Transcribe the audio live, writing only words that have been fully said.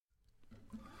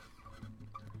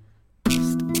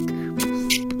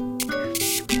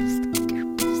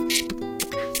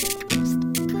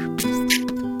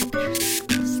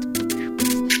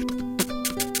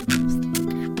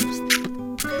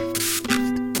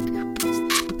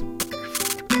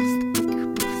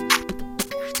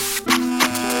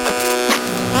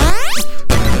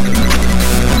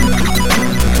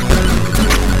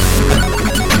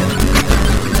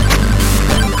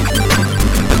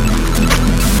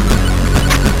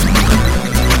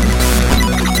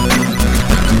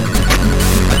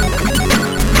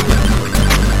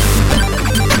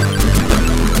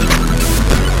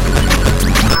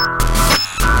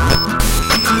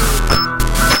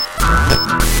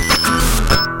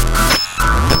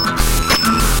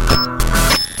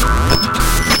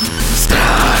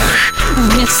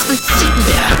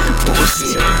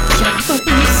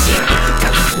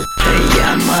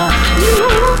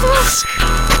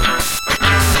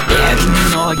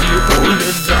ноги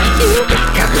увядают,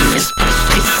 как не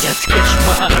спастись от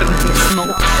кошмарных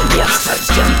снов. Я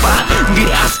совсем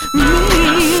погряз в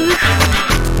них.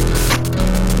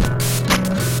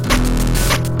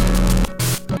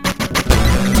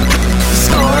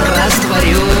 Скоро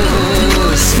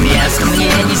растворюсь, место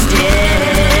мне не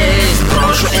здесь.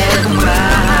 Брошу эту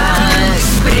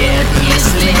мразь, бред не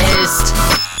слезть.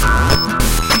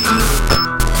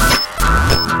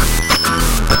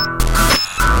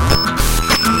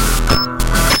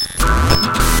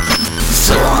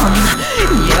 Сон,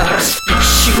 я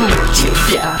распущу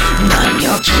тебя на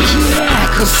мелкие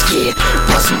куски.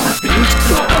 Посмотрю,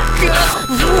 кто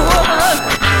кого.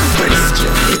 Брызги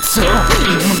в лицо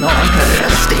и много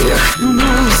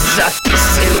растряхну.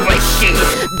 Записывай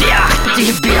себя,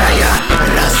 тебя я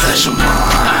разожму.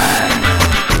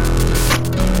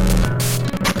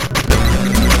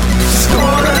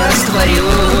 Скоро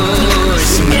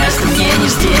растворюсь, место мне не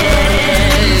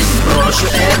здесь. Брошу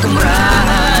эту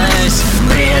мразь,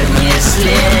 бред не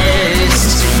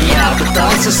слезть. Я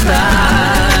пытался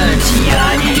стать,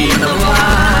 я не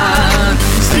виноват.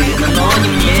 Стыдно, но не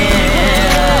мне,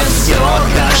 все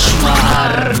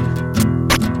кошмар.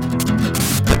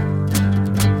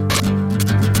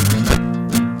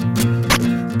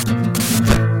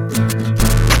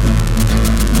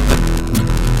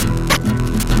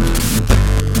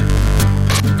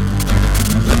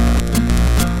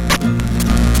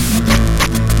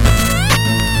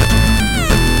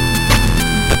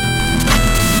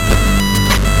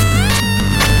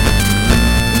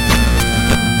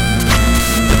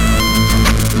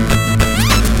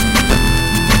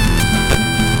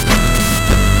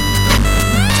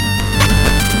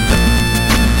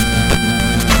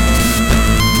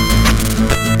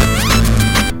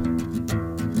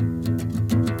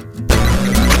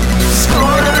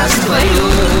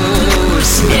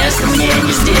 Место мне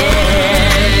не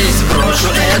здесь. Брошу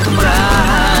эту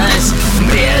мразь,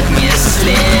 бред не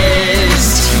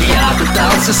слезть. Я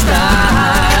пытался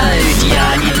стать,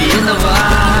 я не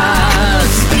виноват.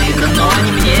 Стыдно, но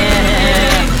не мне,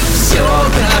 все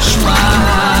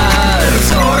кошмар.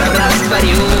 Скоро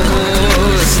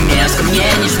растворюсь, место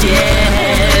мне не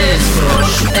здесь.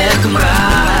 Брошу эту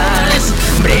мразь,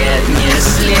 бред не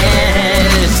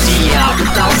слезть. Я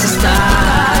пытался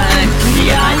стать,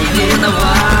 я не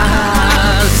виноват.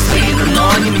 Стыдно,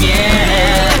 но не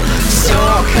мне,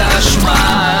 все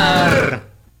кошмар.